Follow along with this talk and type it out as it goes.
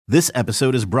This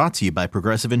episode is brought to you by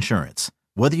Progressive Insurance.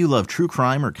 Whether you love true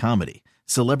crime or comedy,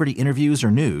 celebrity interviews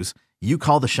or news, you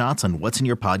call the shots on what's in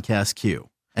your podcast queue.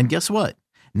 And guess what?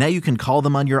 Now you can call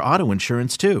them on your auto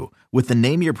insurance too with the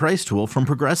Name Your Price tool from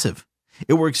Progressive.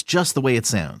 It works just the way it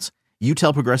sounds. You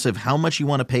tell Progressive how much you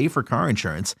want to pay for car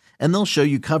insurance, and they'll show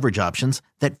you coverage options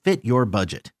that fit your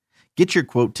budget. Get your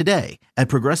quote today at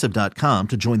Progressive.com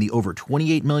to join the over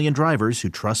 28 million drivers who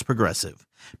trust Progressive.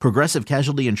 Progressive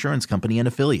Casualty Insurance Company and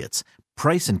Affiliates.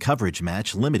 Price and coverage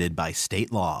match limited by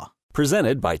state law.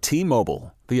 Presented by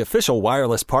T-Mobile, the official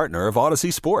wireless partner of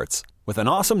Odyssey Sports. With an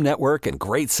awesome network and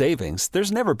great savings,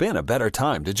 there's never been a better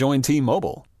time to join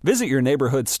T-Mobile. Visit your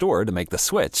neighborhood store to make the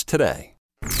switch today.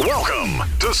 Welcome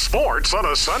to Sports on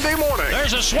a Sunday morning.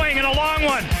 There's a swing and a long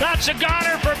one. That's a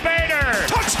goner for Bader.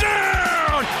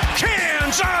 Touchdown,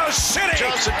 Kansas City.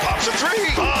 Johnson pops a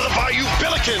three. Oh, the Bayou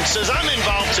Billiken says I'm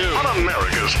involved too. On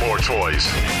America's Sports Voice,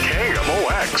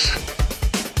 KMOX.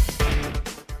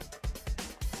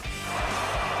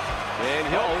 And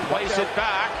Hill plays it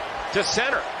back to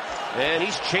center. And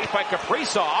he's chased by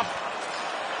Kaprizov.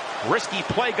 Risky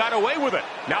play, got away with it.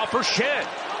 Now for Shen.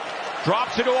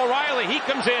 Drops it to O'Reilly. He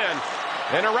comes in.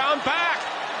 And around back.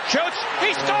 Shoots.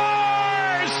 He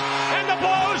scores! And the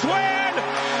Blues win!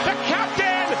 The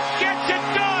captain gets it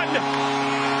done!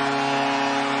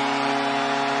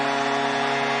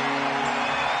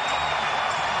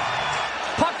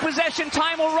 Puck possession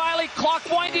time. O'Reilly. Clock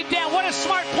winding down. What a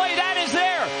smart play that is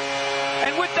there.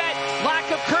 And with that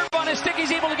lack of curve on his stick, he's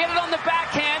able to get it on the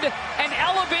backhand and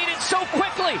elevate it so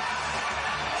quickly.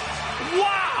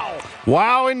 Wow!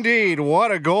 Wow, indeed.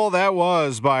 What a goal that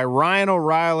was by Ryan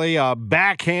O'Reilly. A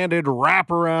backhanded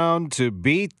wraparound to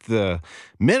beat the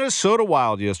Minnesota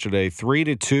Wild yesterday,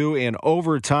 3-2 in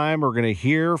overtime. We're going to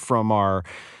hear from our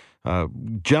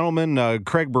gentleman,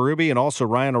 Craig Berube, and also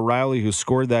Ryan O'Reilly, who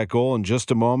scored that goal in just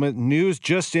a moment. News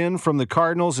just in from the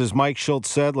Cardinals, as Mike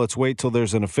Schultz said, let's wait till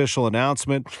there's an official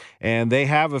announcement. And they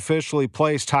have officially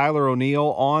placed Tyler O'Neill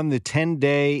on the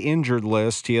 10-day injured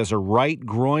list. He has a right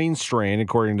groin strain,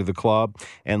 according to the club.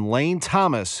 And Lane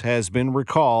Thomas has been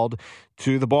recalled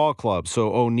to the ball club.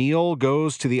 So O'Neill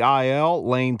goes to the IL.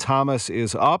 Lane Thomas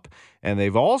is up. And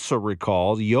they've also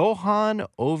recalled Johan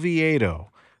Oviedo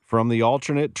from the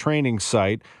alternate training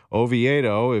site.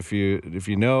 Oviedo, if you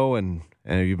know and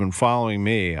you've been following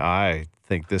me, I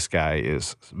think this guy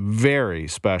is very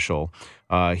special.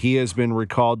 He has been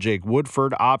recalled. Jake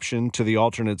Woodford optioned to the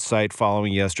alternate site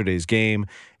following yesterday's game,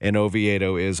 and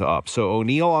Oviedo is up. So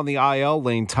O'Neill on the IL,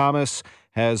 Lane Thomas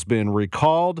has been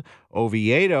recalled,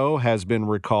 Oviedo has been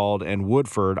recalled, and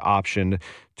Woodford optioned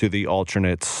to the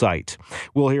alternate site.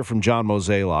 We'll hear from John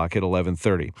Mozeliak at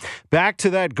 11:30. Back to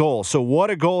that goal. So what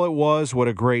a goal it was. What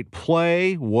a great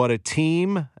play. What a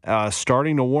team.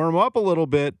 Starting to warm up a little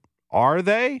bit. Are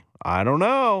they? I don't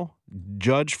know.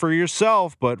 Judge for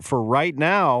yourself. But for right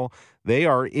now, they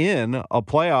are in a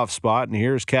playoff spot. And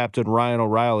here's Captain Ryan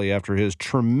O'Reilly after his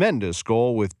tremendous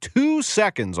goal with 2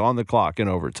 seconds on the clock in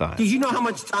overtime. Did you know how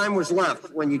much time was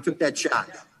left when you took that shot?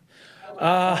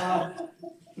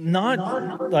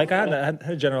 Not like I had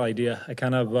a general idea. I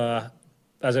kind of,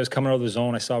 as I was coming out of the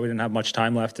zone, I saw we didn't have much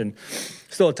time left and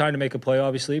still had time to make a play,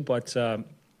 obviously. But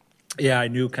yeah, I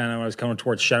knew kind of when I was coming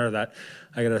towards Shenner that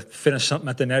I got to finish something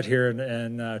at the net here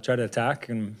and try to attack.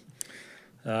 And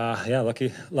yeah,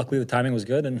 luckily the timing was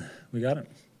good and we got it.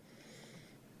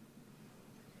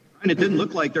 And it didn't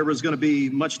look like there was going to be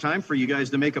much time for you guys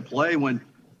to make a play when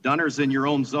Dunner's in your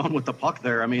own zone with the puck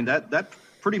there. I mean, that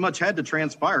pretty much had to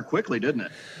transpire quickly, didn't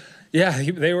it? Yeah,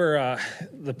 they were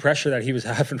the pressure that he was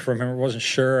having from him. I wasn't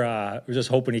sure. I was just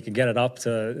hoping he could get it up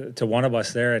to one of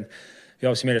us there, and he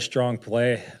obviously made a strong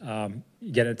play,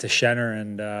 get it to Shenner,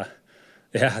 and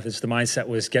yeah, the mindset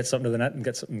was get something to the net and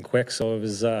get something quick. So it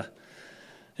was,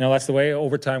 that's the way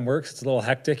overtime works. It's a little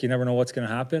hectic. You never know what's going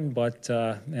to happen, but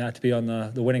yeah, to be on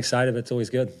the winning side of it's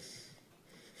always good.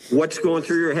 What's going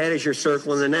through your head as you're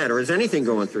circling the net, or is anything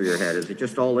going through your head? Is it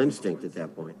just all instinct at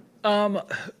that point?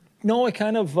 No, I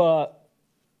kind of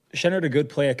Shenner had a good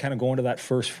play. I kind of go into that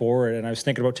first forward, and I was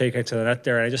thinking about taking it to the net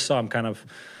there. And I just saw him kind of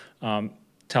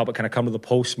Talbot kind of come to the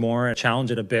post more and challenge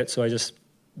it a bit. So I just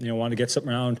wanted to get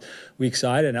something around weak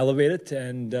side and elevate it,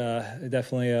 and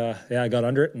definitely I got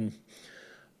under it.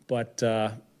 But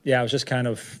yeah, I was just kind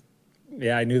of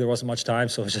I knew there wasn't much time,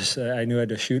 so it was just I knew I had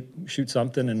to shoot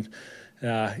something and.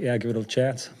 Give it a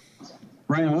chance.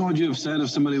 Ryan, what would you have said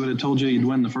if somebody would have told you you'd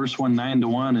win the first one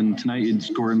 9-1 and tonight you'd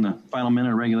score in the final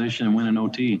minute of regulation and win an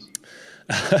OT?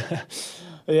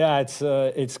 Yeah,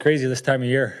 it's crazy this time of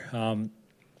year.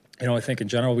 I think in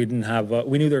general we didn't have.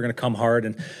 We knew they were going to come hard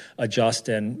and adjust,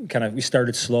 and kind of we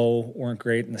started slow, weren't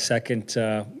great in the second.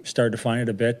 Started to find it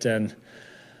a bit, and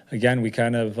again we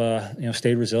kind of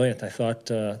stayed resilient. I thought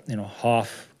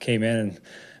Hoff came in and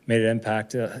made an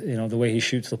impact. The way he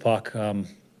shoots the puck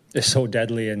is so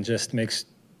deadly, and just makes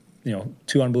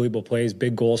two unbelievable plays,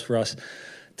 big goals for us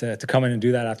to come in and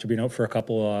do that after being out for a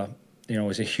couple.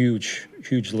 Was a huge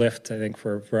lift, I think,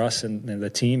 for us and the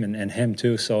team and him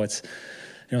too. So it's.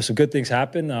 Some good things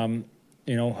happen.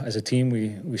 As a team,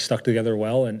 we stuck together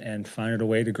well and found a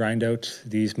way to grind out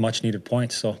these much-needed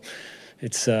points. So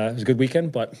it was a good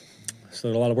weekend, but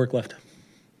still a lot of work left.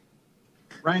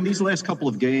 Ryan, these last couple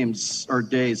of games or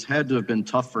days had to have been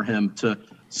tough for him to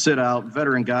sit out.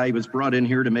 Veteran guy, he was brought in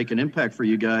here to make an impact for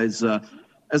you guys.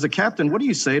 As a captain, what do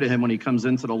you say to him when he comes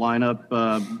into the lineup?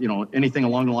 Anything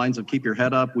along the lines of keep your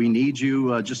head up, we need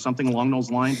you, just something along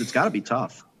those lines? It's got to be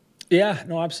tough. Yeah,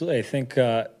 no, absolutely. I think,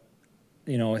 I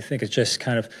think it's just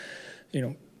kind of,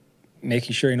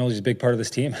 making sure he knows he's a big part of this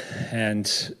team. And,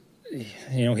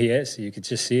 he is. You could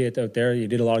just see it out there. You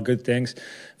did a lot of good things,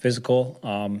 physical.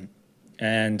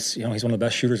 And, he's one of the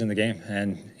best shooters in the game.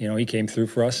 And, he came through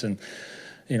for us. And,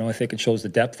 I think it shows the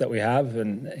depth that we have.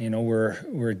 And,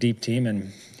 we're a deep team.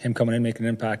 And him coming in, making an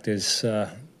impact was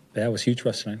huge for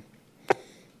us tonight.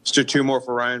 Let's do two more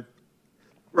for Ryan.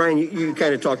 Ryan, you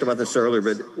kind of talked about this earlier,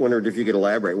 but wondered if you could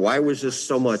elaborate. Why was this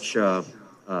so much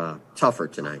tougher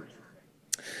tonight?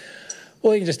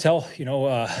 Well, you can just tell,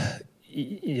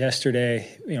 yesterday,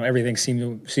 everything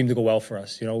seemed to go well for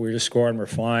us. We were just scoring, we're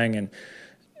flying, and,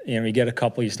 you get a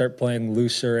couple, you start playing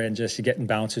looser and just you're getting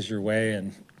bounces your way.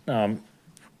 And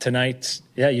tonight,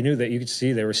 you knew that you could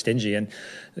see they were stingy, and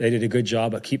they did a good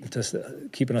job of keeping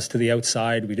us to the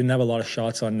outside. We didn't have a lot of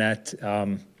shots on net.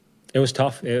 It was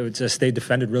tough. They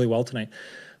defended really well tonight,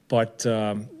 but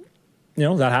that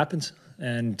happens,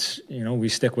 and we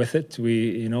stick with it.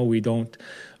 We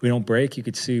don't break. You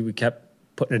could see we kept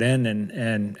putting it in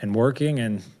and working,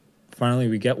 and finally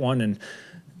we get one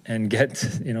and get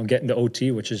into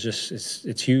OT, which is just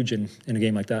it's huge in a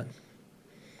game like that.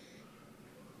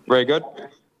 Very good.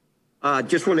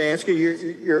 Just want to ask you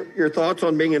your thoughts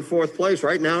on being in fourth place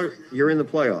right now. You're in the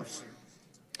playoffs.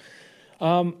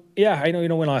 I know we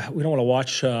don't want to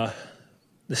watch the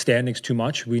standings too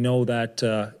much. We know that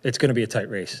it's going to be a tight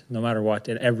race, no matter what.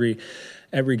 And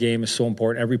every game is so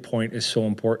important. Every point is so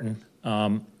important.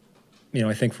 I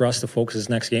think for us, the focus is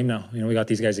next game now. We got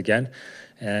these guys again,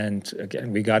 and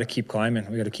again we got to keep climbing.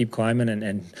 We got to keep climbing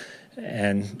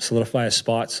and solidify a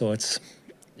spot. So it's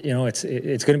going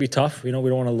to be tough. We don't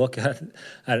want to look at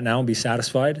it now and be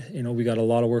satisfied. We got a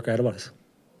lot of work ahead of us.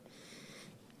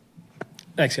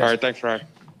 Thanks, guys. All right, thanks, Ryan.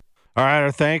 All right,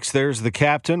 our thanks. There's the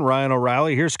captain, Ryan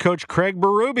O'Reilly. Here's Coach Craig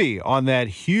Berube on that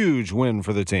huge win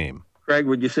for the team. Craig,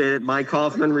 would you say that Mike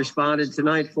Hoffman responded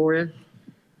tonight for you?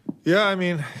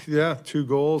 Yeah, 2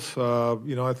 goals.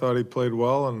 I thought he played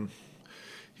well, and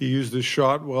he used his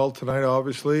shot well tonight,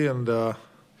 obviously, and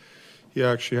he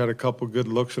actually had a couple good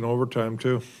looks in overtime,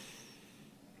 too.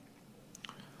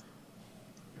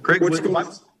 Craig,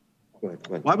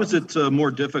 why was it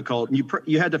more difficult?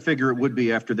 You had to figure it would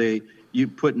be after you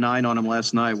put 9 on them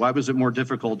last night. Why was it more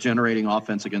difficult generating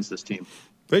offense against this team?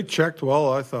 They checked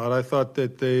well, I thought. I thought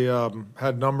that they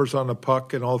had numbers on the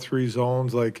puck in all 3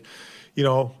 zones. They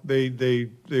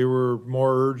were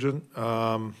more urgent.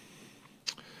 I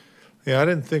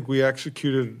didn't think we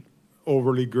executed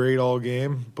overly great all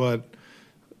game, but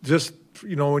just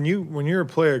when you're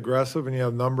play aggressive and you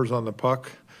have numbers on the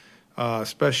puck,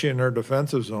 especially in their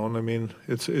defensive zone,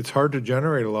 it's hard to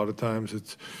generate a lot of times.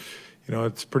 It's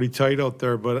pretty tight out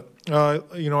there, but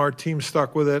our team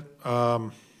stuck with it.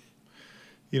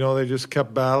 They just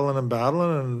kept battling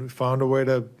and found a way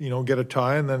to get a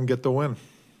tie and then get the win.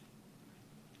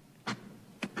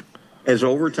 As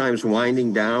overtime's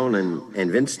winding down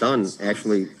and Vince Dunn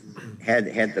actually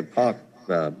had the puck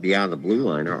beyond the blue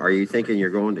line, are you thinking you're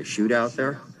going to shoot out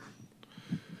there?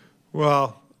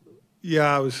 Well,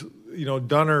 yeah, I was.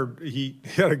 Dunner, he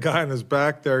had a guy on his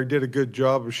back there. He did a good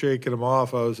job of shaking him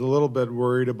off. I was a little bit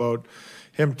worried about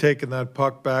him taking that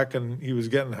puck back, and he was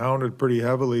getting hounded pretty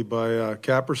heavily by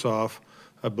Kaprizov.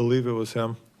 I believe it was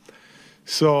him.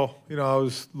 So, I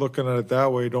was looking at it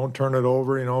that way. Don't turn it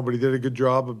over, but he did a good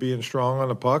job of being strong on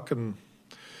the puck, and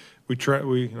we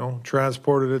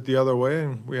transported it the other way,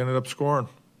 and we ended up scoring.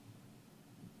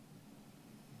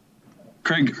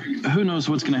 Craig, who knows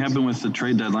what's going to happen with the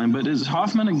trade deadline, but is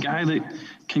Hoffman a guy that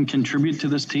can contribute to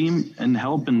this team and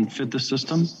help and fit the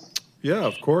system? Yeah,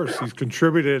 of course. He's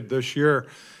contributed this year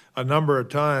a number of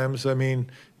times.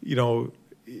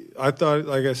 I thought,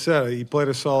 like I said, he played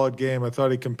a solid game. I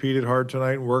thought he competed hard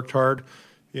tonight and worked hard.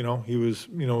 He was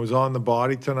on the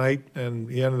body tonight, and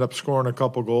he ended up scoring a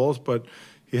couple goals. But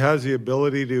he has the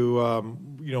ability to,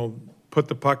 put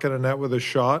the puck in the net with a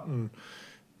shot, and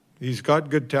he's got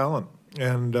good talent.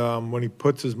 And when he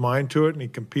puts his mind to it and he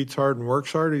competes hard and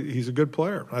works hard, he's a good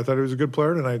player. I thought he was a good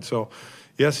player tonight. So,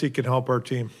 yes, he can help our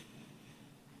team.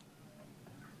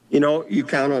 You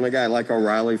count on a guy like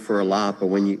O'Reilly for a lot, but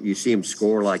when you see him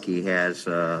score like he has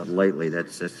lately,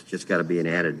 that's just got to be an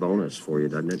added bonus for you,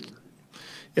 doesn't it?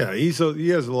 Yeah, he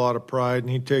has a lot of pride, and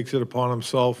he takes it upon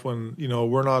himself when,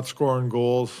 we're not scoring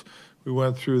goals. We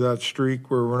went through that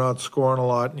streak where we're not scoring a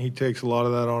lot, and he takes a lot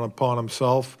of that upon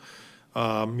himself.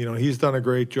 He's done a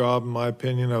great job, in my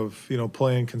opinion, of,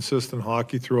 playing consistent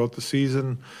hockey throughout the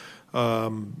season,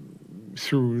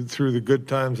 through the good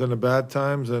times and the bad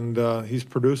times, and he's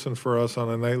producing for us on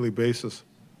a nightly basis.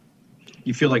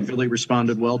 You feel like Billy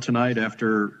responded well tonight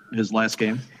after his last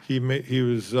game? He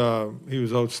was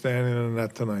outstanding in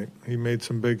that tonight. He made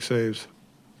some big saves.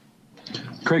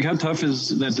 Craig, how tough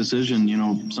is that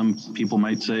decision? Some people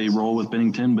might say roll with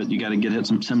Binnington, but you got to get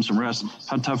some rest.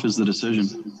 How tough is the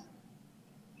decision?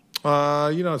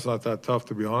 It's not that tough,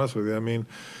 to be honest with you. I mean,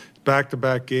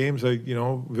 back-to-back games,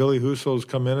 Ville Husso's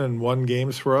come in and won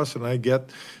games for us, and I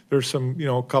get there's some,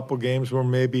 a couple games where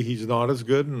maybe he's not as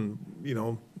good, and,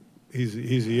 he's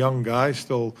a young guy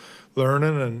still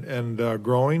learning and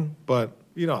growing, but,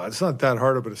 it's not that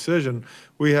hard of a decision.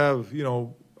 We have,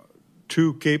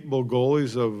 two capable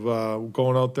goalies of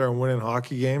going out there and winning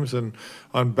hockey games, and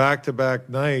on back-to-back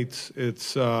nights,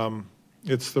 it's the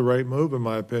right move, in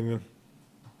my opinion.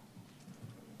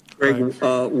 Greg,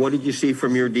 what did you see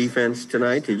from your defense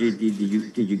tonight? Did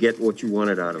you get what you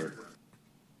wanted out of it?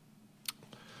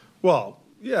 Well,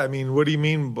 yeah. I mean, what do you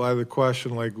mean by the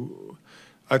question? Like,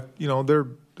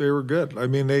 they were good. I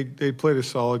mean, they played a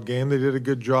solid game. They did a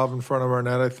good job in front of our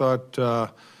net. I thought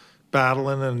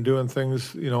battling and doing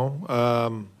things. They're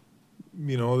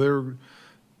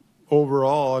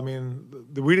overall. I mean,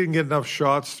 we didn't get enough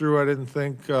shots through. I didn't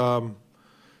think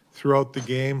throughout the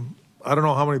game. I don't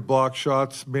know how many blocked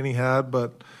shots Benny had,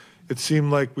 but it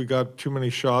seemed like we got too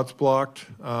many shots blocked,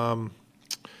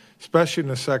 especially in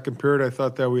the second period. I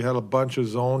thought that we had a bunch of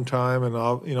zone time and,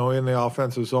 in the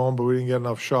offensive zone, but we didn't get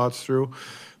enough shots through.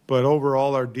 But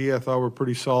overall, our D, I thought, were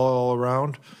pretty solid all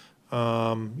around.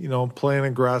 Playing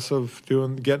aggressive,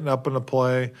 getting up in the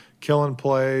play, killing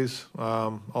plays,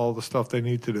 all the stuff they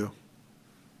need to do.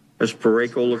 Does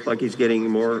Parayko look like he's getting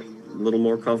a little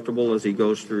more comfortable as he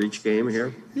goes through each game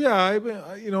here? Yeah,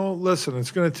 listen, it's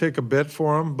going to take a bit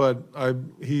for him, but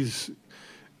he's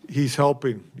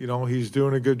helping. He's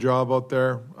doing a good job out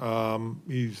there.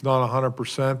 He's not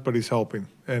 100%, but he's helping,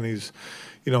 and he's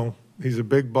a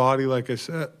big body. Like I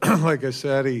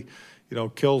said, he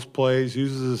kills plays,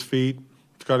 uses his feet.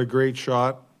 He's got a great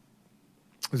shot.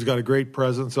 He's got a great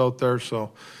presence out there.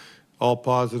 So, all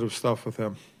positive stuff with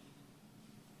him.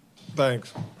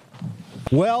 Thanks.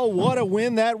 Well, what a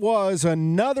win that was.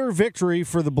 Another victory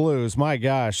for the Blues. My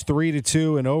gosh,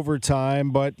 3-2 in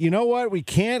overtime. But you know what? We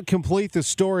can't complete the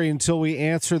story until we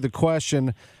answer the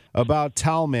question about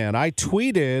Talman. I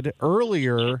tweeted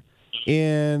earlier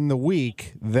in the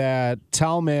week that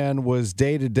Talman was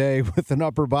day-to-day with an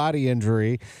upper body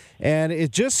injury, and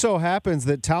it just so happens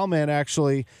that Talman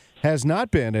actually has not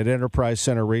been at Enterprise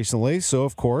Center recently. So,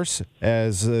 of course,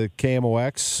 as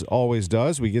KMOX always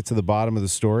does, we get to the bottom of the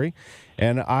story.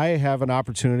 And I have an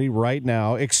opportunity right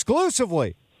now,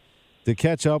 exclusively, to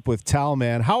catch up with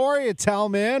Talman. How are you,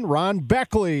 Talman? Ron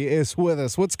Beckley is with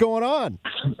us. What's going on?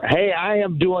 Hey, I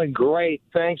am doing great.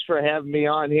 Thanks for having me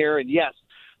on here. And, yes,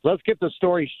 let's get the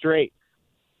story straight.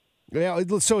 Yeah,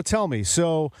 so tell me.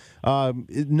 So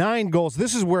 9 goals.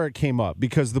 This is where it came up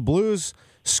because the Blues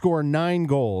score 9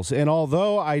 goals. And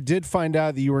although I did find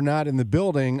out that you were not in the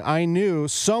building, I knew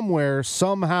somewhere,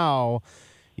 somehow,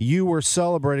 you were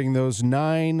celebrating those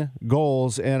 9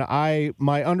 goals. And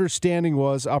my understanding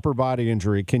was upper body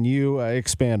injury. Can you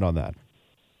expand on that?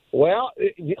 Well,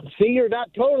 see, you're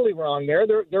not totally wrong there.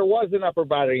 There was an upper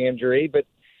body injury, but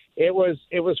it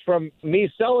was from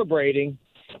me celebrating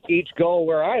each goal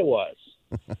where I was.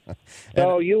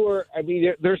 So you were. I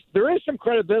mean, there is some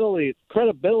credibility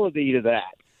to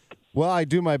that. Well, I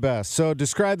do my best. So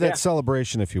describe that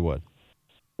celebration, if you would.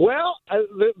 Well,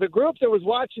 the group that was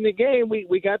watching the game,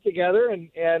 we got together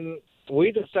and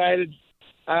we decided,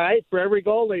 all right, for every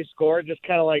goal they scored, just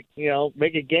kind of like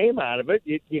make a game out of it.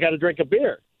 You got to drink a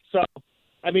beer. So,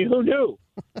 I mean, who knew?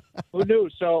 Who knew?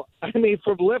 So, I mean,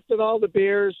 from lifting all the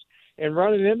beers and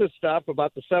running into stuff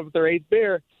about the 7th or 8th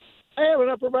beer, I have an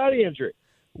upper body injury.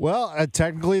 Well,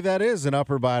 technically that is an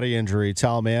upper body injury,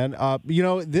 Talman.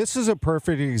 This is a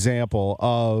perfect example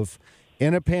of,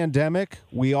 in a pandemic,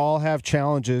 we all have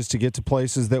challenges to get to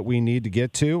places that we need to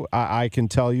get to. I can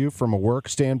tell you from a work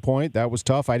standpoint, that was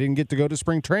tough. I didn't get to go to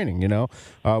spring training,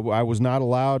 I was not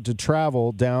allowed to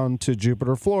travel down to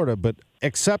Jupiter, Florida, but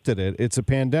accepted it. It's a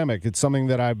pandemic. It's something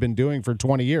that I've been doing for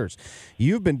 20 years.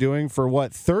 You've been doing for,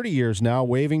 30 years now,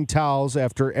 waving towels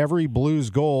after every Blues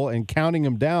goal and counting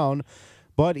them down.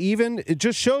 But it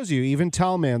just shows you, even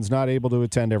Talman's not able to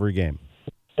attend every game.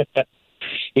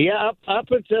 Yeah,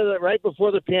 up until right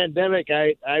before the pandemic,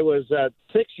 I was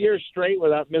 6 years straight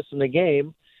without missing a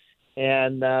game.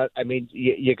 And,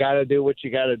 you got to do what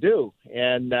you got to do.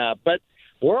 And but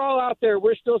we're all out there.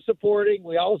 We're still supporting.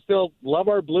 We all still love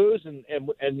our Blues and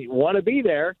want to be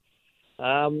there.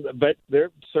 But there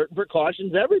are certain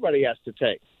precautions everybody has to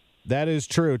take. That is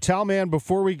true. Talman,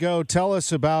 before we go, tell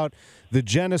us about the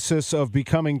genesis of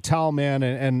becoming Talman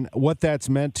and what that's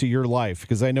meant to your life,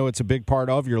 because I know it's a big part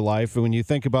of your life. And when you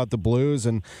think about the Blues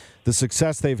and the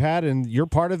success they've had, and you're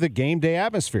part of the game day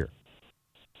atmosphere.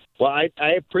 Well,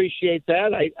 I appreciate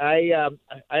that.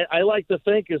 I like to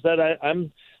think is that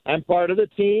I'm part of the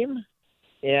team,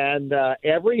 and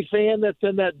every fan that's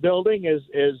in that building is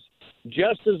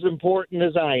just as important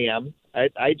as I am.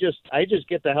 I just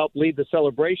get to help lead the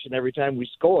celebration every time we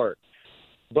score.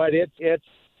 But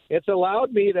it's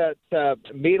allowed me to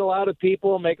meet a lot of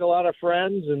people, make a lot of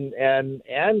friends, and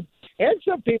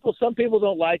some people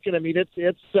don't like it. I mean,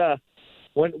 it's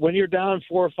when you're down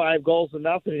 4 or 5 goals to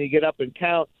nothing and you get up and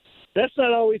count, that's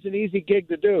not always an easy gig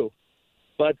to do.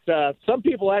 But some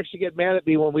people actually get mad at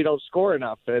me when we don't score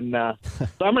enough, and so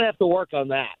I'm going to have to work on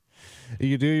that.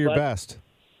 You do your best.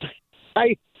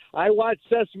 I watch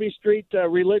Sesame Street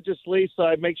religiously, so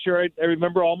I make sure I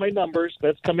remember all my numbers.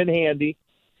 That's come in handy.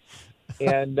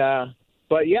 And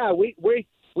but yeah, we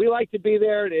like to be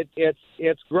there.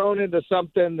 It's grown into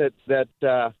something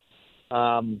that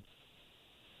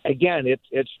again,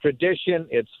 it's tradition,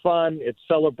 it's fun, it's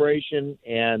celebration,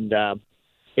 and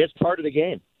it's part of the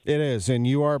game. It is, and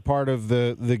you are part of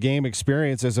the game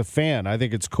experience as a fan. I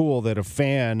think it's cool that a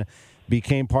fan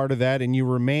became part of that, and you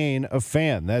remain a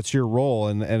fan. That's your role,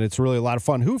 and it's really a lot of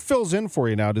fun. Who fills in for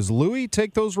you now? Does Louis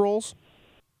take those roles?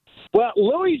 Well,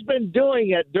 Louis's been doing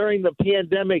it during the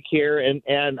pandemic here,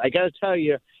 and I got to tell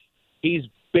you, he's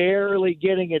barely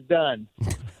getting it done.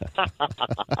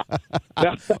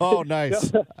 Oh,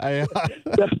 nice.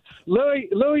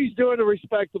 Louis's doing a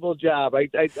respectable job. I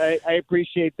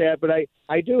appreciate that, but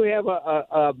I do have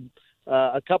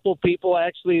a couple people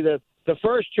actually. The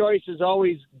first choice is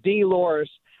always Dee Loris.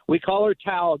 We call her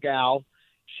Towel Gal.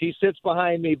 She sits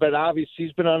behind me, but obviously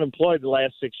she's been unemployed the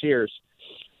last 6 years.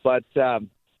 But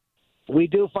we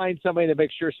do find somebody to make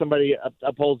sure somebody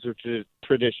upholds their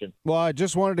tradition. Well, I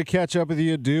just wanted to catch up with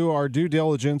you, do our due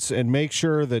diligence, and make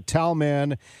sure that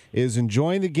Talman is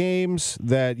enjoying the games,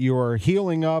 that you are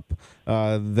healing up,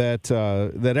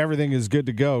 that everything is good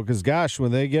to go. Because, gosh,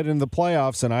 when they get in the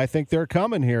playoffs, and I think they're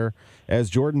coming here, as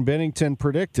Jordan Binnington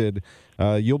predicted,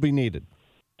 you'll be needed.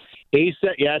 He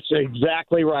said, "Yes,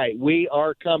 exactly right. We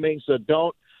are coming, so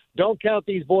don't count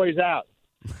these boys out."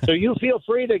 So you feel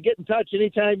free to get in touch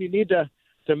anytime you need to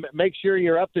make sure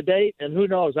you're up to date. And who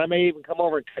knows, I may even come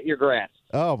over and cut your grass.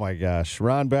 Oh, my gosh.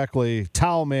 Ron Beckley,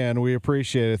 Talman, we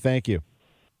appreciate it. Thank you.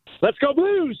 Let's go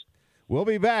Blues. We'll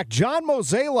be back. John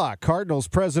Mozeliak, Cardinals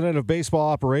president of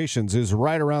baseball operations, is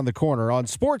right around the corner on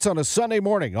Sports on a Sunday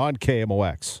morning on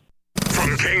KMOX.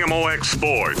 From KMOX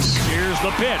Sports. Here's the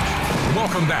pitch.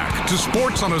 Welcome back to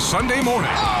Sports on a Sunday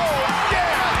morning.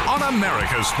 On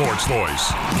America's Sports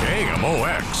Voice,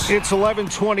 KMOX. It's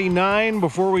 11:29.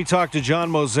 Before we talk to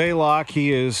John Mozeliak,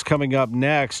 he is coming up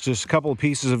next. Just a couple of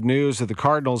pieces of news that the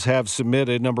Cardinals have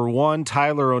submitted. Number one,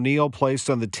 Tyler O'Neill placed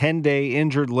on the 10-day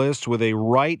injured list with a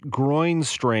right groin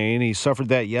strain. He suffered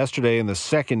that yesterday in the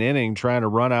second inning trying to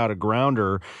run out a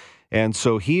grounder. And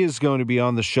so he is going to be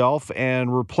on the shelf,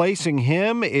 and replacing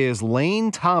him is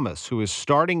Lane Thomas, who is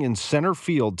starting in center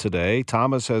field today.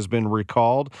 Thomas has been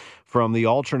recalled from the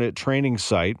alternate training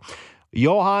site.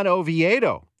 Johan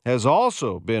Oviedo has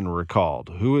also been recalled.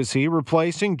 Who is he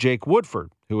replacing? Jake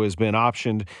Woodford, who has been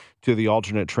optioned to the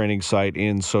alternate training site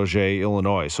in Sauget,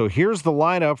 Illinois. So here's the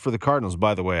lineup for the Cardinals.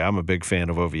 By the way, I'm a big fan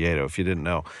of Oviedo, if you didn't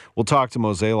know. We'll talk to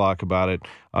Mozeliak about it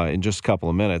in just a couple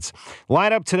of minutes.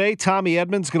 Lineup today, Tommy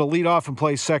Edman's going to lead off and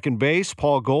play second base.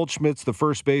 Paul Goldschmidt's the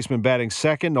first baseman batting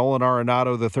second. Nolan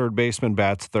Arenado, the third baseman,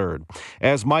 bats third.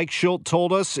 As Mike Schilt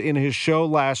told us in his show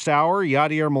last hour,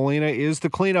 Yadier Molina is the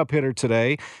cleanup hitter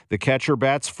today. The catcher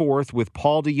bats fourth, with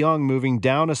Paul DeJong moving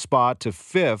down a spot to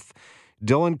fifth.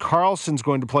 Dylan Carlson's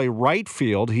going to play right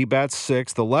field. He bats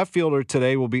 6th. The left fielder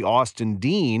today will be Austin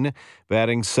Dean,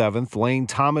 batting 7th. Lane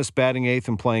Thomas batting 8th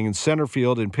and playing in center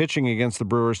field. And pitching against the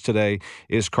Brewers today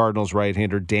is Cardinals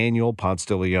right-hander Daniel Ponce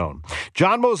de Leon.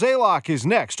 John Mozeliak is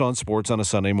next on Sports on a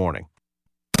Sunday Morning.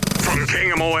 From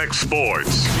KMOX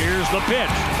Sports. Here's the pitch.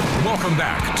 Welcome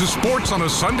back to Sports on a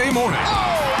Sunday Morning.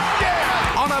 Oh,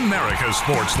 yeah! On America's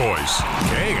Sports Voice,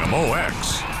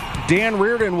 KMOX. Dan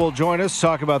Reardon will join us,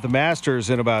 talk about the Masters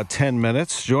in about 10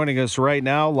 minutes. Joining us right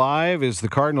now live is the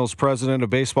Cardinals president of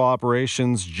baseball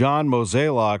operations, John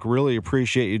Mozeliak. Really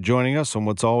appreciate you joining us on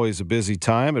what's always a busy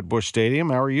time at Busch Stadium.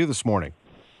 How are you this morning?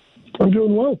 I'm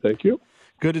doing well, thank you.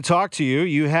 Good to talk to you.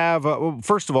 You have,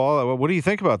 first of all, what do you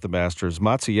think about the Masters?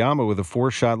 Matsuyama with a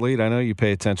 4-shot lead. I know you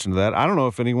pay attention to that. I don't know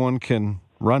if anyone can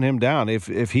run him down.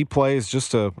 If he plays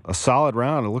just a solid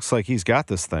round, it looks like he's got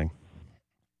this thing.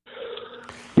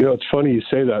 You know, it's funny you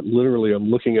say that. Literally, I'm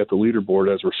looking at the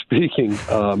leaderboard as we're speaking.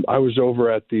 I was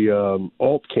over at the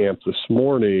alt camp this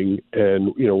morning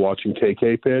and, watching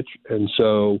KK pitch. And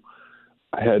so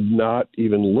I had not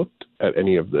even looked at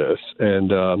any of this. And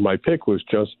my pick was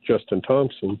Justin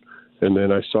Thompson. And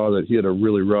then I saw that he had a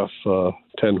really rough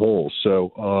 10 holes.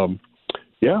 So,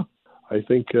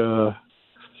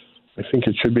 I think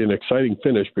it should be an exciting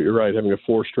finish, but you're right. Having a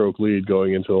 4-stroke lead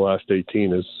going into the last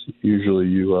 18 is usually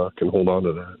you can hold on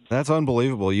to that. That's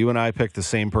unbelievable. You and I picked the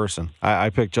same person. I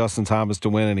picked Justin Thomas to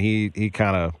win, and he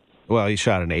kind of, he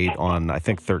shot an 8 on, I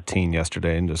think, 13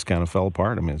 yesterday and just kind of fell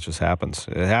apart. I mean, it just happens.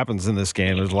 It happens in this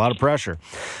game. There's a lot of pressure.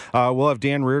 We'll have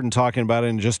Dan Reardon talking about it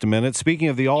in just a minute. Speaking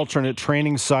of the alternate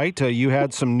training site, you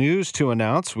had some news to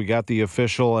announce. We got the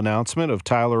official announcement of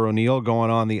Tyler O'Neill going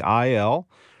on the IL.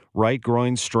 Right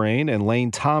groin strain, and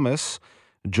Lane Thomas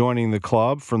joining the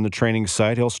club from the training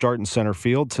site. He'll start in center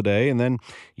field today. And then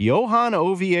Johan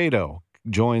Oviedo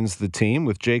joins the team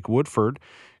with Jake Woodford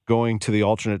going to the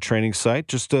alternate training site.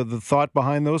 Just the thought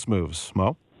behind those moves,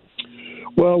 Mo?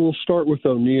 Well, we'll start with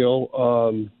O'Neill.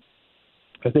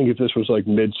 I think if this was like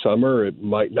midsummer, you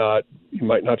might not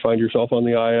find yourself on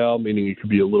the IL, meaning you could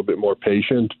be a little bit more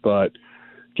patient. But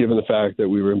given the fact that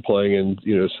we were playing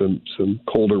in some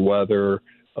colder weather,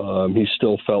 he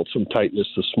still felt some tightness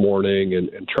this morning,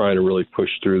 and trying to really push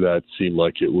through that seemed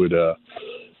like it would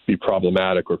be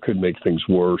problematic or could make things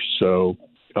worse. So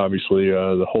obviously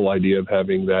the whole idea of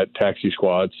having that taxi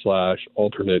squad /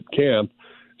 alternate camp,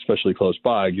 especially close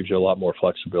by, gives you a lot more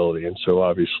flexibility. And so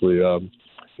obviously,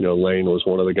 Lane was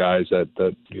one of the guys that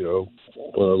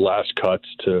one of the last cuts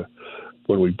to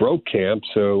when we broke camp.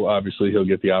 So obviously he'll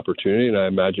get the opportunity, and I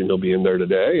imagine he'll be in there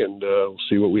today, and we'll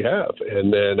see what we have.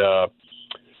 And then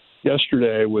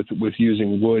yesterday with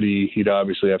using Woody, he'd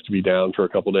obviously have to be down for a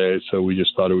couple days. So we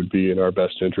just thought it would be in our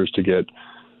best interest to get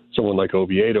someone like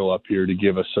Oviedo up here to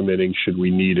give us some innings should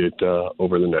we need it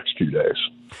over the next few days.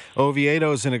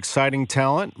 Oviedo is an exciting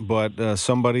talent, but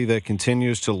somebody that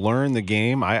continues to learn the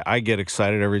game. I get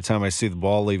excited every time I see the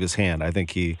ball leave his hand. I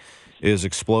think he is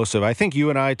explosive. I think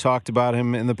you and I talked about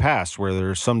him in the past where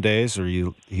there are some days where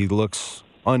he looks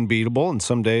unbeatable and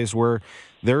some days where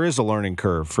there is a learning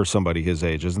curve for somebody his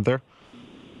age, isn't there?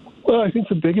 Well, I think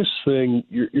the biggest thing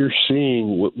you're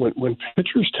seeing when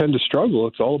pitchers tend to struggle,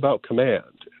 it's all about command.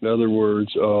 In other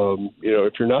words,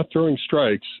 if you're not throwing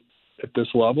strikes at this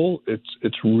level,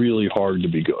 it's really hard to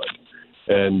be good.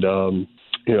 And,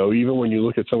 even when you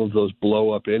look at some of those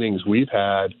blow-up innings we've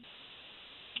had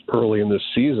early in this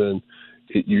season,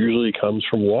 it usually comes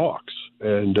from walks.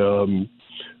 And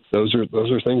those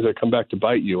are things that come back to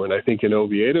bite you. And I think in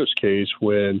Oviedo's case,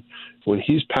 when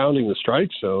he's pounding the strike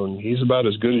zone, he's about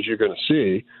as good as you're going to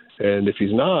see. And if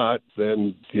he's not,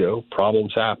 then,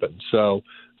 problems happen. So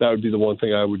that would be the one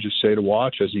thing I would just say to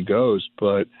watch as he goes.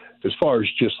 But as far as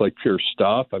just like pure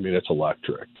stuff, I mean, it's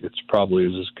electric. It's probably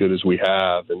as good as we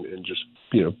have, and just,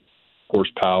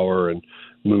 horsepower and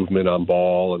movement on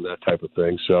ball and that type of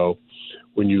thing. So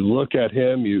when you look at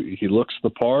him, he looks the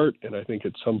part, and I think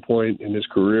at some point in his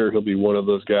career, he'll be one of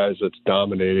those guys that's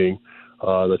dominating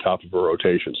the top of a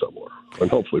rotation somewhere,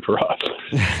 and hopefully for us.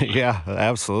 Yeah,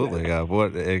 absolutely.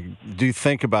 What do you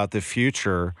think about the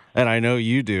future? And I know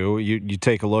you do. You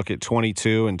take a look at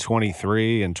 22 and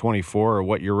 23 and 24, or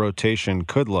what your rotation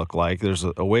could look like. There's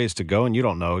a ways to go, and you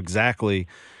don't know exactly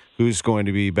who's going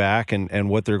to be back and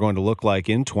what they're going to look like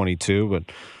in 22, but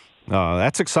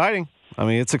that's exciting. I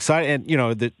mean, it's exciting, and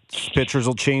the pitchers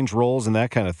will change roles and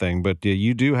that kind of thing. But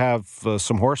you do have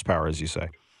some horsepower, as you say.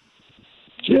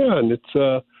 Yeah, and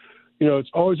it's it's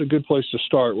always a good place to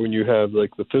start when you have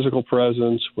like the physical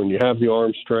presence, when you have the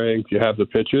arm strength, you have the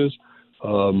pitches.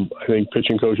 I think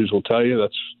pitching coaches will tell you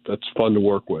that's fun to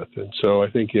work with. And so I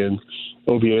think in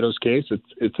Oviedo's case,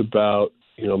 it's about,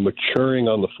 maturing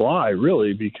on the fly,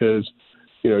 really, because,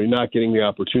 you're not getting the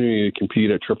opportunity to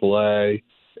compete at AAA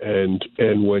and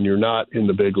when you're not in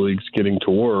the big leagues getting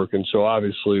to work. And so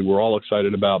obviously we're all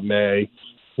excited about May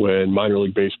when minor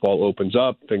league baseball opens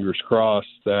up, fingers crossed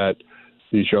that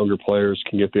these younger players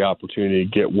can get the opportunity to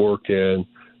get work in.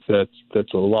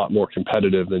 That's a lot more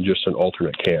competitive than just an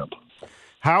alternate camp.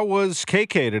 How was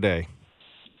KK today?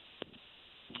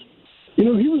 He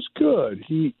was good.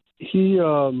 He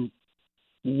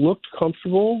looked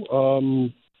comfortable.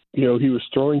 He was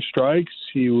throwing strikes.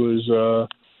 He was,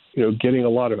 getting a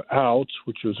lot of outs,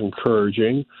 which was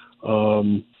encouraging.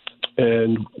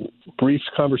 And brief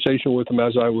conversation with him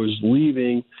as I was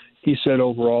leaving, he said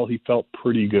overall he felt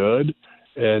pretty good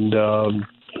and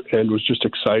was just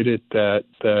excited that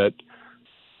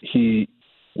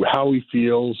how he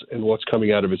feels and what's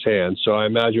coming out of his hands. So I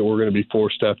imagine we're going to be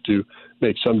forced to have to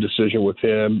make some decision with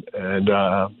him. And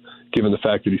given the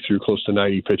fact that he threw close to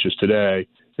 90 pitches today,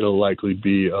 it'll likely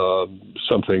be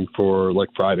something for like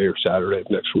Friday or Saturday of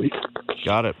next week.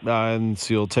 Got it. And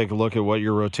so you'll take a look at what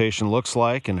your rotation looks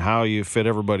like and how you fit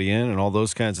everybody in and all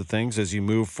those kinds of things as you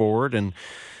move forward and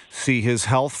see his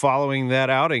health following that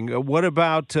outing. What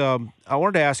about, I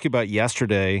wanted to ask you about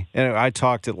yesterday, and I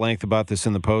talked at length about this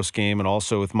in the post game and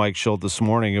also with Mike Schilt this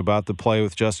morning about the play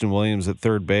with Justin Williams at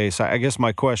third base. I guess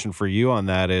my question for you on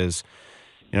that is,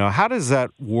 how does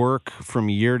that work from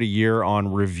year to year on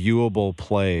reviewable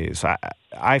plays?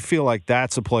 I feel like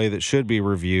that's a play that should be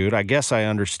reviewed. I guess I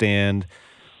understand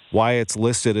why it's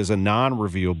listed as a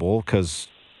non-reviewable, because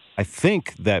I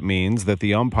think that means that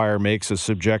the umpire makes a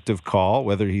subjective call,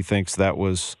 whether he thinks that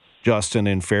was Justin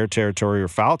in fair territory or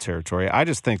foul territory. I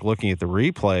just think looking at the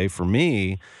replay, for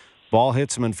me, ball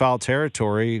hits him in foul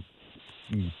territory,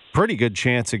 pretty good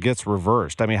chance it gets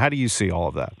reversed. I mean, how do you see all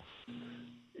of that?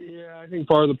 I think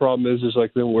part of the problem is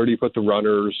like, then where do you put the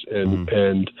runners?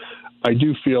 And I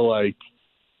do feel like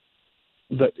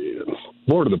that,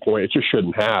 more to the point, it just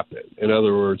shouldn't happen. In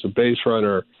other words, a base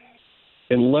runner,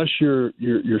 unless you're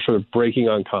sort of breaking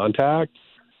on contact,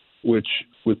 which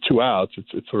with two outs,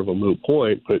 it's sort of a moot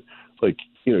point, but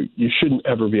you shouldn't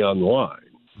ever be on the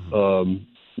line.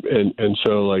 And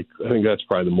so I think that's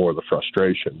probably more of the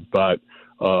frustration, but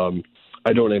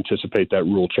I don't anticipate that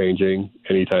rule changing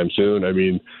anytime soon. I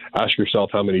mean, ask yourself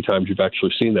how many times you've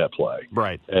actually seen that play.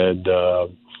 Right. And,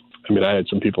 I had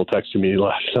some people texting me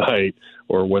last night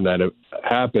or when that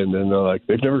happened, and they're like,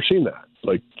 they've never seen that,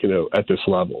 at this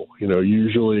level.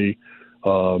 Usually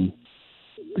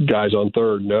guys on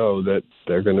third know that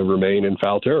they're going to remain in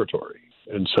foul territory.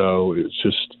 And so it's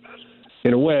just,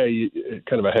 in a way,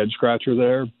 kind of a head-scratcher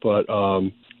there, but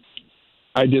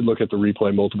I did look at the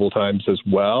replay multiple times as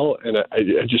well, and I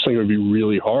just think it would be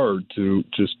really hard to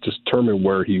just determine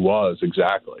where he was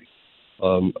exactly.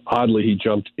 Oddly, he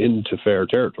jumped into fair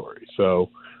territory, so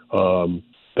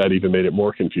that even made it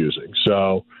more confusing.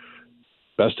 So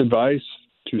best advice,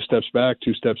 2 steps back,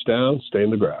 2 steps down, stay in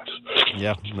the grass.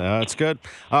 Yeah, that's good.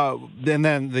 And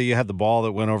then you had the ball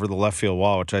that went over the left field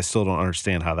wall, which I still don't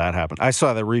understand how that happened. I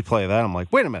saw the replay of that. I'm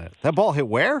like, wait a minute, that ball hit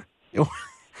where?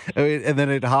 And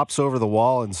then it hops over the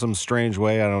wall in some strange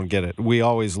way. I don't get it. We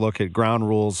always look at ground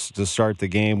rules to start the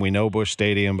game. We know Busch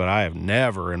Stadium, but I have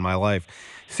never in my life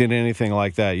seen anything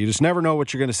like that. You just never know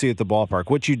what you're going to see at the ballpark.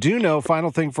 What you do know,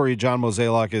 final thing for you, John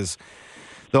Mozeliak, is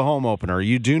the home opener.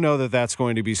 You do know that that's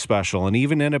going to be special. And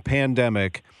even in a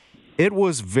pandemic, it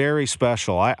was very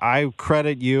special. I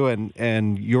credit you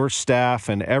and your staff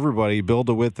and everybody, Bill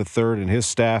DeWitt III and his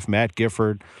staff, Matt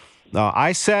Gifford.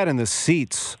 I sat in the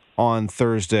seats on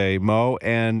Thursday, Mo,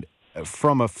 and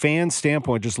from a fan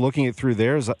standpoint, just looking it through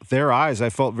their eyes, I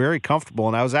felt very comfortable,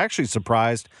 and I was actually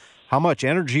surprised how much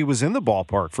energy was in the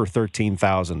ballpark for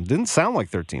 13,000. Didn't sound like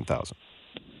 13,000.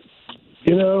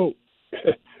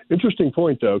 Interesting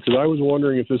point, though, because I was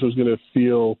wondering if this was going to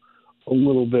feel a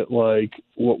little bit like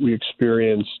what we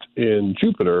experienced in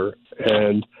Jupiter,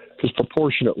 and because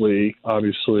proportionately,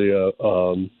 obviously,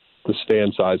 the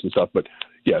stand size and stuff, but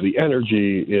yeah, the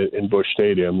energy in Busch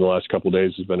Stadium the last couple of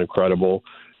days has been incredible.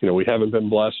 We haven't been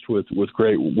blessed with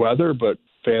great weather, but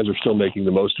fans are still making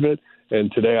the most of it.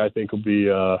 And today I think will be,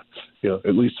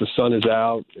 at least the sun is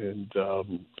out, and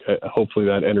hopefully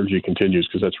that energy continues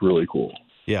because that's really cool.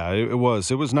 Yeah, it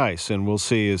was nice, and we'll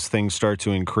see as things start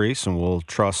to increase, and we'll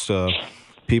trust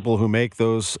people who make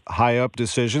those high-up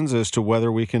decisions as to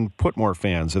whether we can put more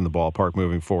fans in the ballpark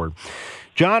moving forward.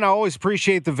 John, I always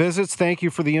appreciate the visits. Thank you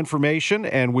for the information,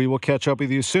 and we will catch up with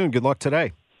you soon. Good luck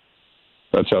today.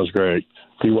 That sounds great.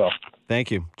 Be well. Thank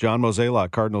you. John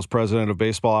Mozeliak, Cardinals President of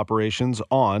Baseball Operations,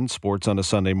 on Sports on a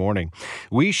Sunday Morning.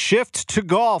 We shift to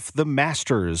golf. The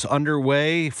Masters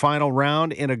underway. Final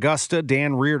round in Augusta.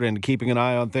 Dan Reardon keeping an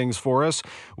eye on things for us.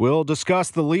 We'll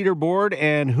discuss the leaderboard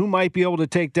and who might be able to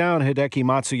take down Hideki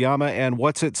Matsuyama and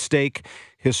what's at stake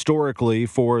historically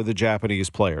for the Japanese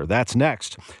player. That's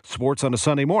next. Sports on a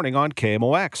Sunday Morning on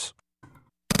KMOX.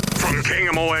 From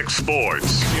KMOX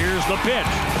Sports. Here's the pitch.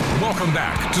 Welcome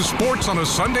back to Sports on a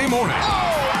Sunday Morning.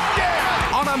 Oh,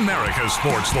 yeah! On America's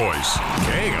Sports Voice,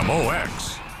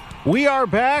 KMOX. We are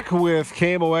back with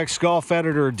KMOX golf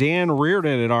editor Dan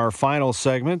Reardon in our final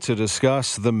segment to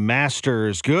discuss the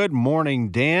Masters. Good morning,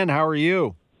 Dan. How are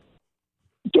you?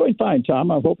 Doing fine,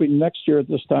 Tom. I'm hoping next year at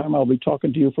this time I'll be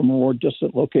talking to you from a more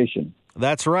distant location.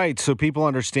 That's right. So people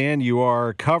understand you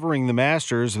are covering the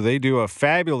Masters. They do a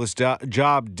fabulous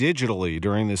job digitally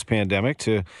during this pandemic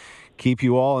to keep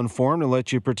you all informed and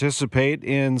let you participate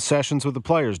in sessions with the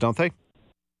players, don't they?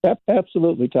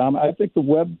 Absolutely, Tom. I think the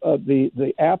web,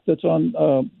 the app that's on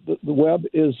the web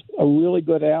is a really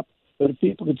good app. But if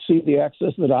people could see the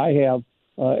access that I have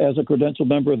as a credentialed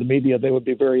member of the media, they would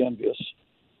be very envious.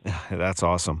 That's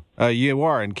awesome. You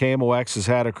are, and KMOX has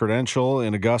had a credential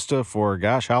in Augusta for,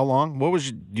 gosh, how long?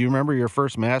 Do you remember your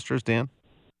first Masters, Dan?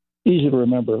 Easy to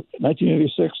remember.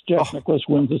 1986, Jack Nicklaus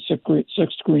wins the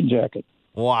sixth green jacket.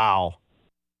 Wow.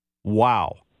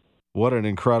 What an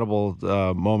incredible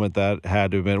moment that had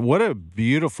to have been. What a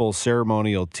beautiful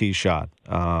ceremonial tee shot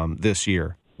this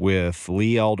year with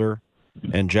Lee Elder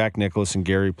and Jack Nicklaus and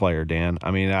Gary Player, Dan. I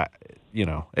mean,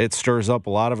 it stirs up a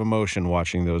lot of emotion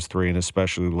watching those three, and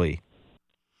especially Lee.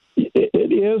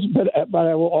 It is, but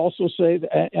I will also say,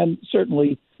 that, and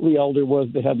certainly Lee Elder was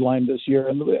the headline this year,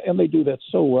 and they do that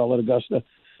so well at Augusta.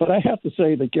 But I have to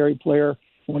say that Gary Player,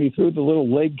 when he threw the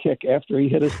little leg kick after he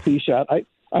hit his tee shot, I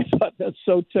thought that's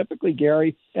so typically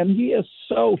Gary, and he is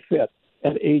so fit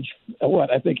at age,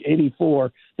 I think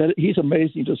 84, that he's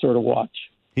amazing to sort of watch.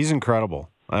 He's incredible.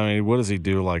 I mean, what does he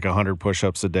do, like 100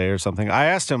 push-ups a day or something? I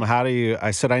asked him,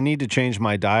 I said, I need to change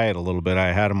my diet a little bit.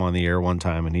 I had him on the air one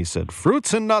time, and he said,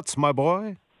 fruits and nuts, my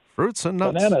boy. Fruits and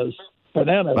nuts.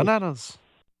 Bananas.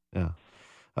 Yeah.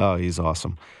 Oh, he's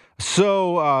awesome.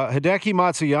 So Hideki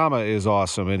Matsuyama is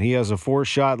awesome, and he has a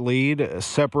 4-shot lead,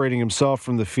 separating himself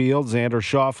from the field. Xander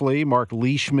Schauffele, Mark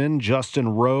Leishman, Justin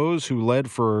Rose, who led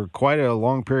for quite a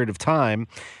long period of time,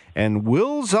 and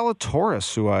Will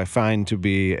Zalatoris, who I find to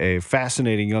be a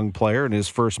fascinating young player in his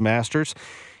first Masters.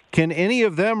 Can any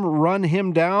of them run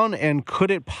him down, and could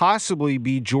it possibly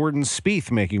be Jordan Spieth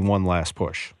making one last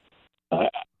push?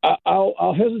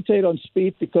 I'll hesitate on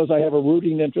Spieth because I have a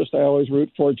rooting interest. I always root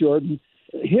for Jordan.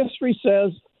 History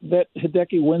says that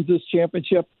Hideki wins this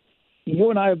championship. You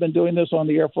and I have been doing this on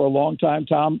the air for a long time,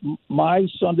 Tom. My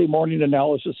Sunday morning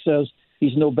analysis says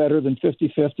he's no better than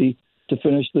 50-50 to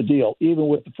finish the deal, even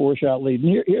with the 4-shot lead.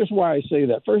 And here's why I say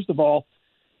that. First of all,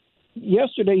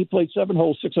 yesterday he played 7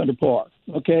 holes, 6 under par.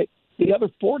 Okay, the other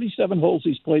 47 holes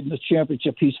he's played in this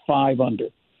championship, he's 5 under.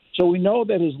 So we know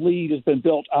that his lead has been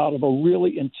built out of a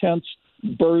really intense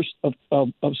burst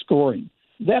of scoring.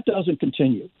 That doesn't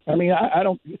continue. I mean, I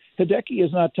don't. Hideki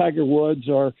is not Tiger Woods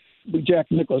or Jack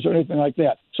Nicklaus or anything like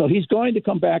that. So he's going to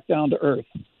come back down to earth.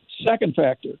 Second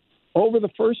factor: over the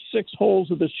first 6 holes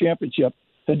of this championship,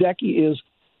 Hideki is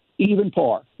even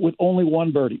par with only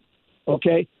 1 birdie.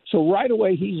 Okay, so right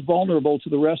away he's vulnerable to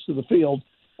the rest of the field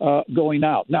going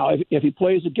out. Now, if he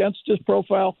plays against his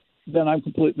profile, then I'm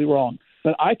completely wrong.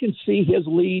 But I can see his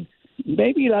lead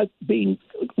maybe not being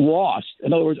lost.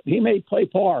 In other words, he may play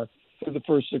par for the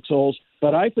first 6 holes,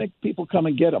 but I think people come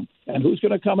and get him. And who's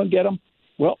going to come and get him?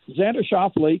 Well, Xander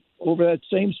Schauffele, over that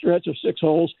same stretch of 6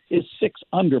 holes, is 6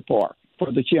 under par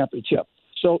for the championship.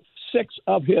 So 6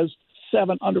 of his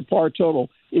 7 under par total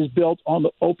is built on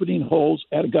the opening holes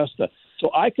at Augusta.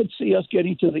 So I could see us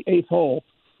getting to the 8th hole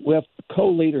with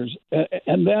co-leaders,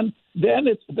 and then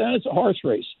it's a horse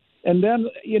race. And then,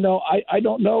 I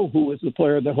don't know who is the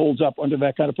player that holds up under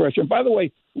that kind of pressure. And by the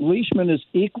way, Leishman is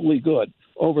equally good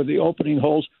over the opening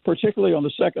holes, particularly on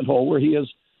the 2nd hole, where he has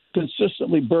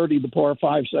consistently birdied the par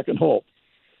 5 second hole.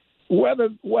 Whether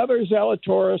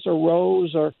Zalatoris or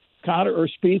Rose or Connor or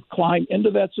Spieth climb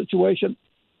into that situation,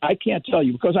 I can't tell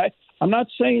you, because I'm not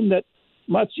saying that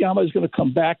Matsuyama is going to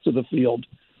come back to the field,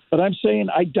 but I'm saying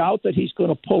I doubt that he's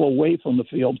going to pull away from the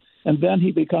field, and then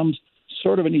he becomes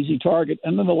sort of an easy target.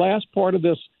 And then the last part of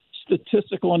this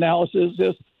statistical analysis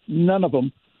is none of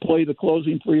them play the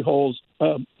closing 3 holes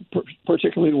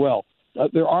particularly well.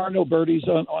 There are no birdies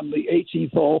on the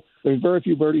 18th hole. There's very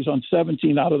few birdies on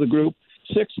 17 out of the group.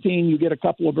 16, you get a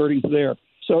couple of birdies there.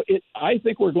 So I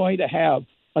think we're going to have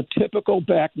a typical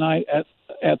back nine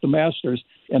at the Masters,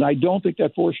 and I don't think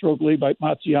that four-stroke lead by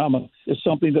Matsuyama is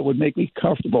something that would make me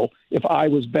comfortable if I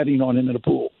was betting on him in a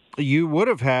pool. You would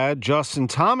have had Justin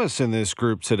Thomas in this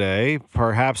group today,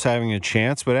 perhaps having a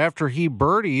chance, but after he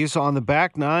birdies on the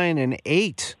back 9 and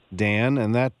 8, Dan,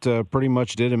 and that pretty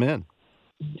much did him in.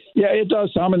 Yeah, it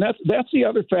does, Tom, and that's the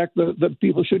other fact that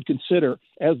people should consider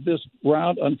as this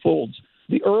round unfolds.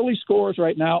 The early scores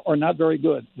right now are not very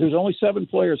good. There's only 7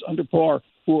 players under par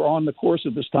who are on the course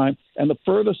at this time, and the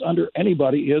furthest under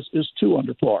anybody is 2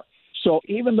 under par. So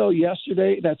even though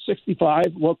yesterday that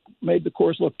 65 made the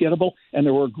course look gettable, and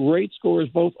there were great scores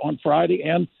both on Friday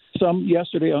and some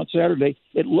yesterday on Saturday,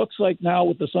 it looks like now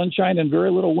with the sunshine and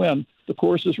very little wind, the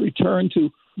course has returned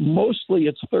to mostly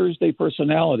its Thursday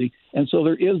personality. And so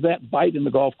there is that bite in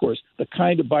the golf course, the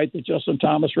kind of bite that Justin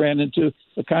Thomas ran into,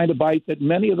 the kind of bite that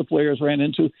many of the players ran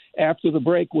into after the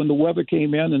break when the weather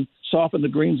came in and softened the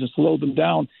greens and slowed them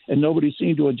down, and nobody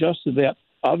seemed to adjust to that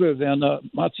other than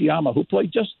Matsuyama, who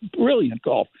played just brilliant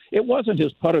golf. It wasn't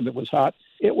his putter that was hot.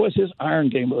 It was his iron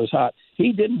game that was hot.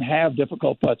 He didn't have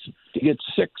difficult putts to get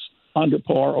 6 under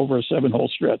par over a 7-hole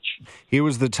stretch. He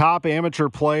was the top amateur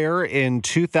player in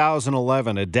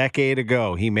 2011, a decade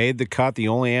ago. He made the cut, the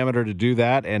only amateur to do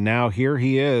that, and now here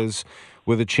he is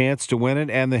with a chance to win it.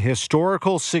 And the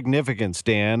historical significance,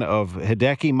 Dan, of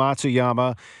Hideki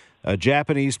Matsuyama, a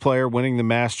Japanese player winning the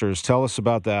Masters. Tell us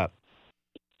about that.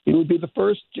 He would be the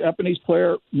first Japanese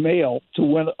player, male, to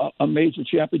win a major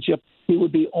championship. He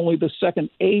would be only the second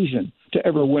Asian to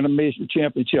ever win a major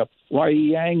championship. Wai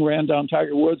Yang ran down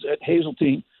Tiger Woods at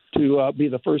Hazeltine to be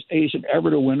the first Asian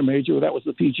ever to win a major. That was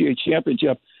the PGA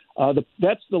Championship.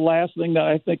 That's the last thing that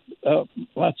I think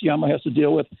Matsuyama has to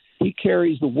deal with. He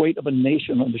carries the weight of a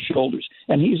nation on his shoulders,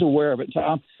 and he's aware of it,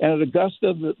 Tom. And at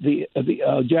Augusta,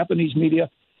 the Japanese media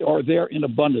are there in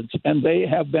abundance, and they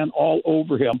have been all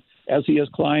over him as he has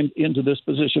climbed into this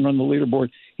position on the leaderboard.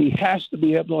 He has to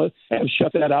be able to have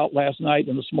shut that out last night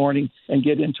and this morning and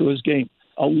get into his game.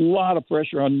 A lot of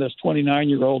pressure on this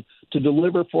 29-year-old to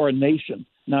deliver for a nation,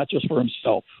 not just for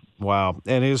himself. Wow.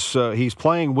 And he's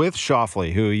playing with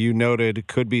Schauffele, who you noted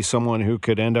could be someone who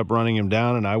could end up running him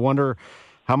down. And I wonder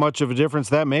how much of a difference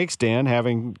that makes, Dan,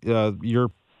 having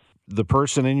the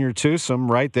person in your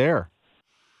twosome right there.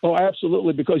 Oh,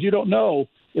 absolutely, because you don't know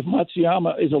if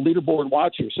Matsuyama is a leaderboard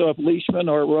watcher. So if Leishman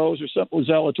or Rose or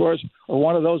Zalatoris or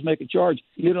one of those make a charge,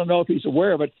 you don't know if he's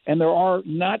aware of it. And there are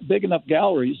not big enough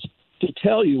galleries to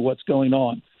tell you what's going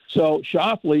on. So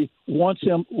Schauffele wants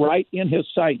him right in his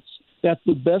sights. That's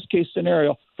the best case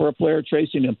scenario for a player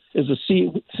chasing him, is to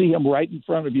see him right in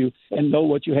front of you and know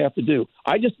what you have to do.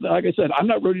 Like I said, I'm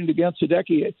not rooting against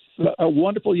Hideki. A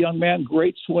wonderful young man,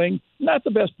 great swing, not the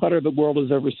best putter the world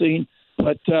has ever seen.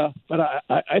 But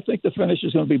I think the finish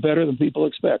is going to be better than people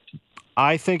expect.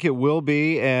 I think it will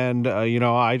be, and,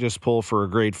 I just pull for a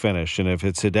great finish. And if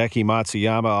it's Hideki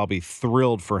Matsuyama, I'll be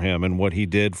thrilled for him and what he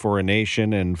did for a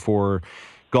nation and for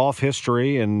golf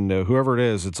history. And whoever it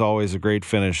is, it's always a great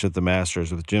finish at the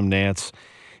Masters with Jim Nantz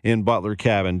in Butler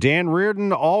Cabin. Dan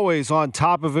Reardon, always on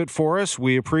top of it for us.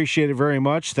 We appreciate it very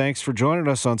much. Thanks for joining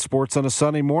us on Sports on a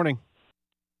Sunday Morning.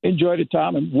 Enjoyed it,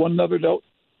 Tom. And one other note,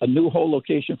 a new hole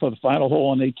location for the final hole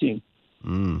on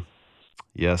 18.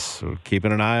 Yes, so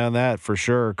keeping an eye on that for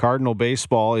sure. Cardinal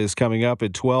baseball is coming up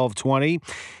at 12:20,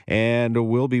 and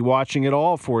we'll be watching it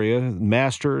all for you.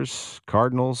 Masters,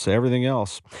 Cardinals, everything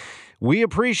else. We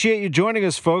appreciate you joining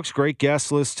us, folks. Great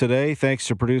guest list today. Thanks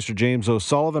to producer James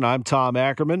O'Sullivan. I'm Tom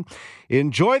Ackerman.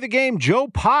 Enjoy the game. Joe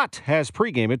Pott has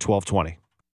pregame at 12:20.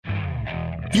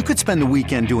 You could spend the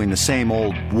weekend doing the same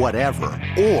old whatever,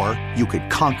 or you could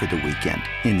conquer the weekend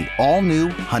in the all-new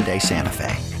Hyundai Santa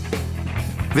Fe.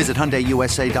 Visit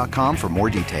HyundaiUSA.com for more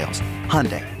details.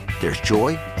 Hyundai, there's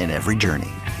joy in every journey.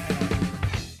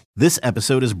 This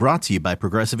episode is brought to you by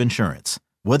Progressive Insurance.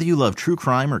 Whether you love true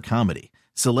crime or comedy,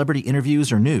 celebrity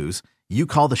interviews or news, you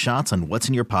call the shots on what's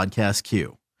in your podcast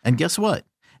queue. And guess what?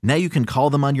 Now you can call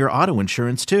them on your auto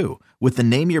insurance too with the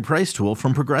Name Your Price tool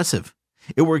from Progressive.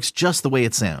 It works just the way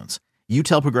it sounds. You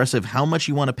tell Progressive how much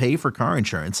you want to pay for car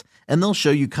insurance, and they'll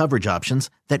show you coverage options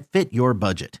that fit your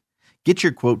budget. Get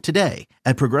your quote today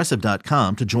at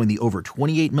Progressive.com to join the over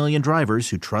 28 million drivers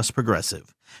who trust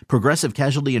Progressive. Progressive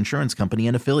Casualty Insurance Company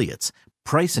and Affiliates.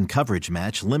 Price and coverage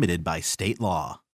match limited by state law.